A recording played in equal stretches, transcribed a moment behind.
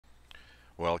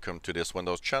Welcome to this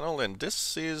Windows channel, and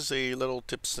this is a little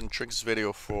tips and tricks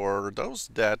video for those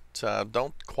that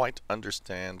don't quite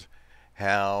understand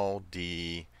how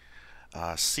the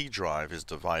C drive is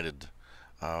divided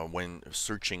when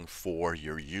searching for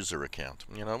your user account.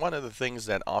 You know, one of the things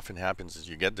that often happens is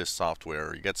you get this software,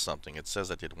 or you get something, it says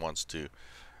that it wants to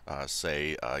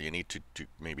say you need to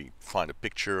maybe find a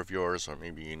picture of yours, or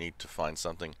maybe you need to find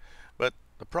something. But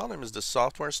the problem is the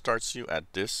software starts you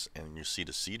at this, and you see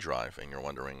the C drive, and you're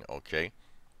wondering, okay,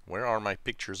 where are my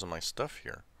pictures and my stuff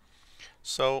here?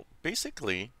 So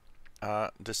basically,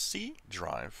 the C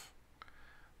drive,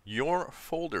 your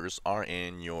folders are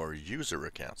in your user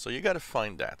account. So you got to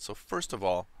find that. So first of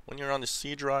all, when you're on the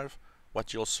C drive,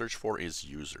 what you'll search for is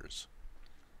users.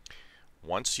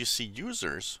 Once you see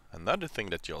users, another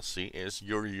thing that you'll see is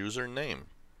your username.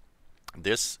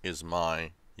 This is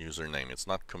my username. It's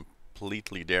not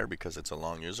completely there because it's a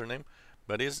long username,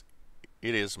 but it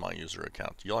is my user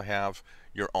account. You'll have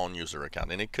your own user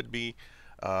account, and it could be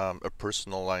a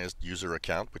personalized user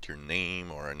account with your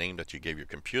name or a name that you gave your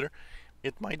computer.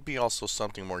 It might be also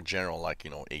something more general, like, you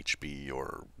know, HP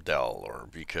or Dell, or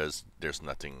because there's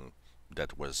nothing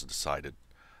that was decided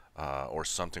or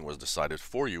something was decided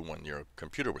for you when your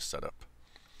computer was set up.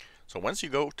 So once you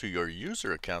go to your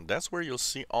user account, that's where you'll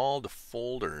see all the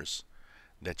folders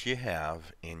that you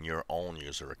have in your own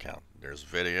user account. There's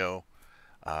video,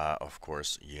 of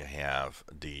course you have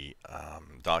the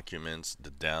documents,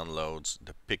 the downloads,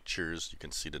 the pictures, you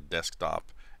can see the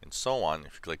desktop, and so on.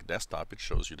 If you click desktop, it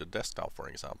shows you the desktop, for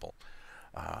example.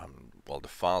 Well, the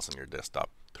files on your desktop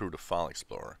through the File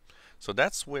Explorer. So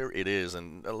that's where it is,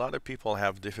 and a lot of people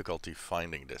have difficulty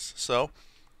finding this. So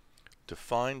to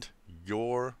find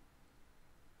your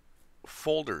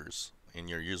folders in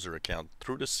your user account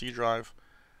through the C drive,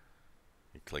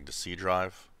 you click the C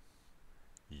drive,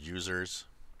 users,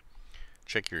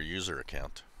 check your user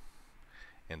account,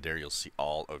 and there you'll see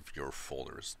all of your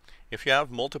folders. If you have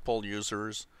multiple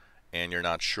users and you're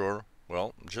not sure,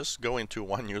 well, just go into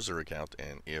one user account,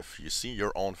 and if you see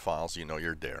your own files, you know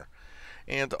you're there.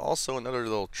 And also another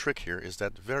little trick here is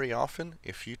that very often,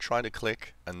 if you try to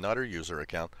click another user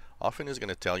account, often it's going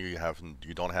to tell you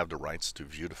you don't have the rights to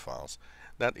view the files.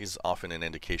 That is often an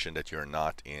indication that you're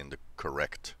not in the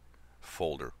correct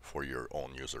folder for your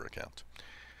own user account.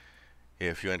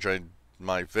 If you enjoyed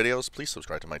my videos, please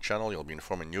subscribe to my channel. You'll be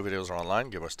informed when new videos are online.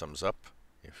 Give us thumbs up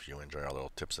if you enjoy our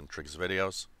little tips and tricks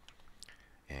videos.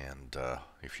 And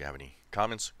if you have any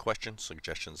comments, questions,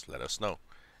 suggestions, let us know.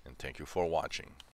 And thank you for watching.